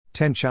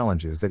10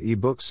 Challenges that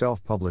e-book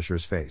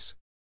self-publishers face.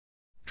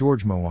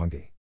 George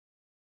Mwangi.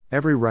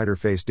 Every writer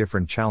faces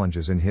different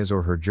challenges in his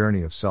or her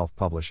journey of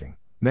self-publishing.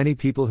 Many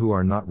people who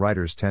are not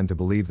writers tend to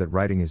believe that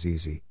writing is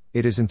easy.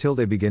 It is until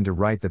they begin to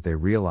write that they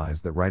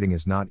realize that writing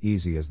is not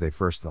easy as they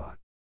first thought.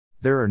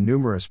 There are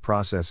numerous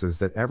processes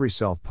that every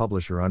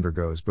self-publisher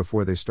undergoes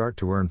before they start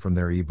to earn from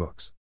their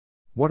ebooks.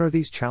 What are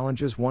these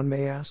challenges, one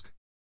may ask?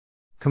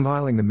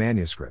 Compiling the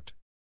manuscript.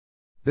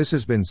 This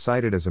has been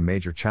cited as a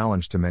major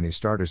challenge to many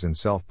starters and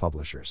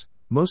self-publishers.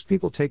 Most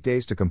people take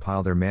days to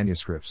compile their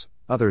manuscripts,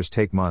 others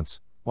take months,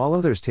 while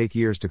others take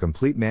years to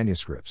complete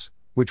manuscripts,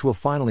 which will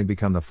finally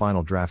become the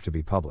final draft to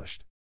be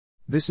published.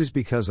 This is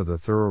because of the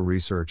thorough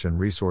research and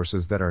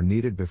resources that are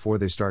needed before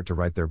they start to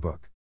write their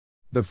book.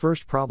 The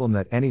first problem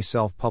that any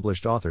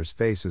self-published authors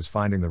face is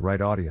finding the right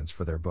audience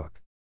for their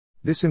book.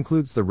 This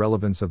includes the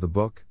relevance of the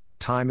book,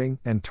 timing,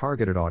 and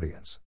targeted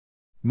audience.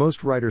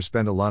 Most writers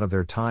spend a lot of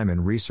their time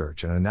in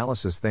research and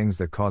analysis, things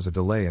that cause a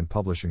delay in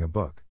publishing a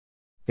book.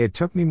 It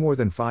took me more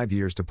than 5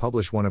 years to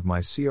publish one of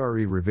my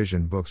CRE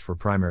revision books for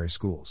primary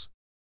schools.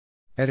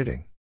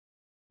 Editing.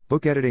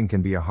 Book editing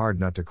can be a hard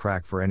nut to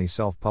crack for any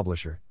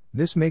self-publisher.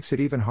 This makes it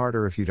even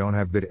harder if you don't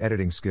have good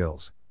editing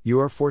skills. You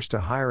are forced to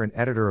hire an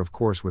editor, of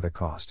course, with a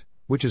cost,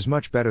 which is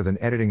much better than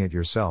editing it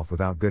yourself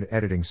without good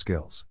editing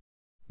skills.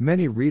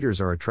 Many readers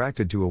are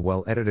attracted to a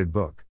well-edited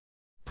book.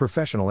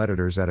 Professional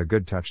editors add a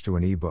good touch to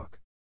an e-book.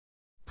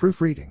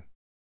 Proofreading.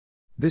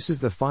 This is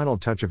the final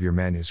touch of your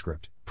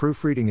manuscript.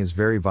 Proofreading is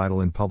very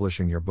vital in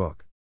publishing your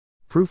book.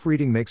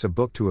 Proofreading makes a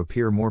book to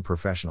appear more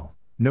professional.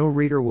 No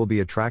reader will be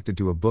attracted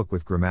to a book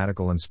with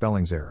grammatical and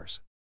spellings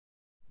errors.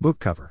 Book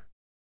cover.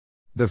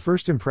 The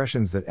first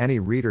impressions that any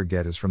reader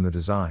get is from the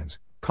designs,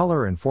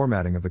 color, and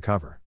formatting of the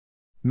cover.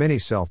 Many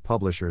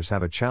self-publishers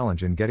have a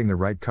challenge in getting the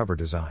right cover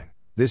design.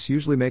 This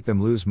usually makes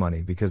them lose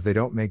money because they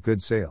don't make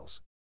good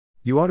sales.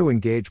 You ought to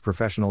engage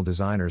professional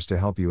designers to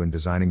help you in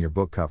designing your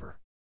book cover.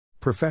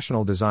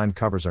 Professional design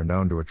covers are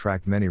known to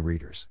attract many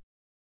readers.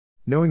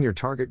 Knowing your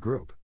target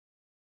group.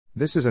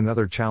 This is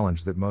another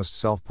challenge that most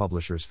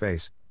self-publishers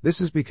face. This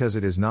is because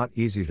it is not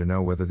easy to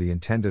know whether the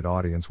intended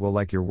audience will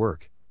like your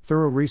work.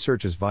 Thorough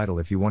research is vital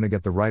if you want to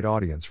get the right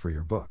audience for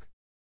your book.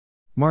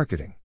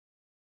 Marketing.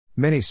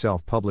 Many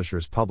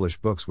self-publishers publish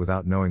books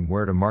without knowing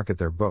where to market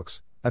their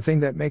books, a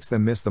thing that makes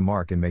them miss the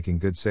mark in making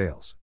good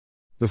sales.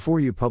 Before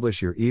you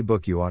publish your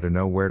ebook, you ought to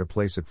know where to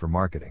place it for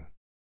marketing.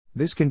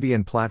 This can be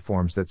in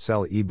platforms that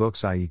sell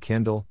ebooks, i.e.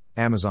 Kindle,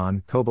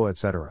 Amazon, Kobo,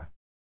 etc.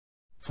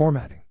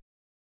 Formatting.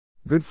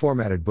 Good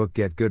formatted book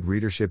get good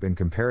readership in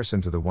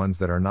comparison to the ones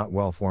that are not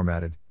well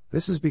formatted.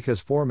 This is because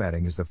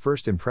formatting is the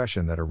first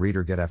impression that a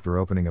reader get after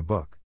opening a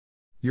book.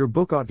 Your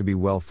book ought to be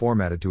well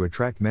formatted to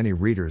attract many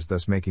readers,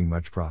 thus making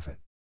much profit.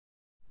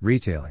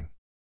 Retailing.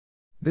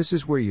 This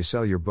is where you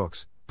sell your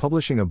books.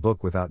 Publishing a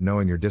book without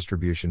knowing your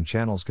distribution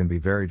channels can be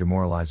very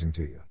demoralizing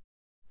to you.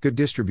 Good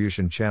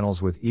distribution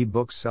channels with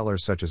e-book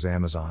sellers such as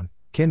Amazon,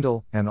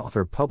 Kindle, and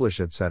Author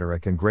Publish, etc.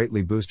 can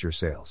greatly boost your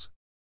sales.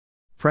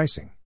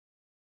 Pricing.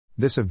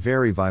 This is a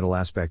very vital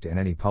aspect in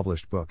any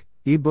published book.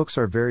 E-books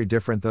are very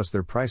different, thus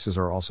their prices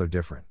are also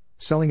different.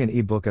 Selling an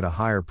e-book at a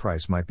higher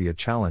price might be a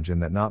challenge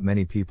in that not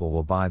many people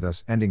will buy,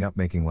 thus ending up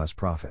making less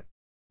profit.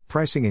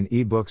 Pricing in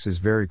e-books is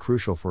very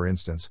crucial. For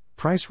instance,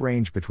 price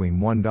range between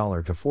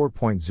 $1 to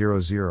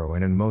 $4.00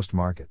 and in most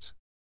markets.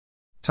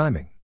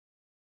 Timing.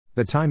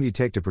 The time you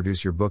take to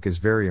produce your book is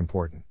very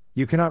important.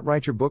 You cannot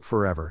write your book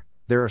forever.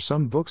 There are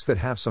some books that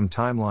have some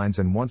timelines,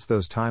 and once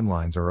those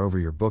timelines are over,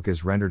 your book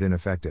is rendered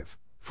ineffective.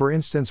 For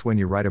instance, when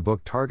you write a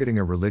book targeting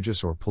a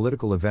religious or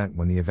political event,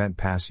 when the event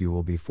passes, you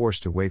will be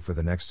forced to wait for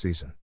the next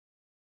season.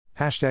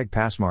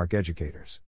 #PassmarkEducators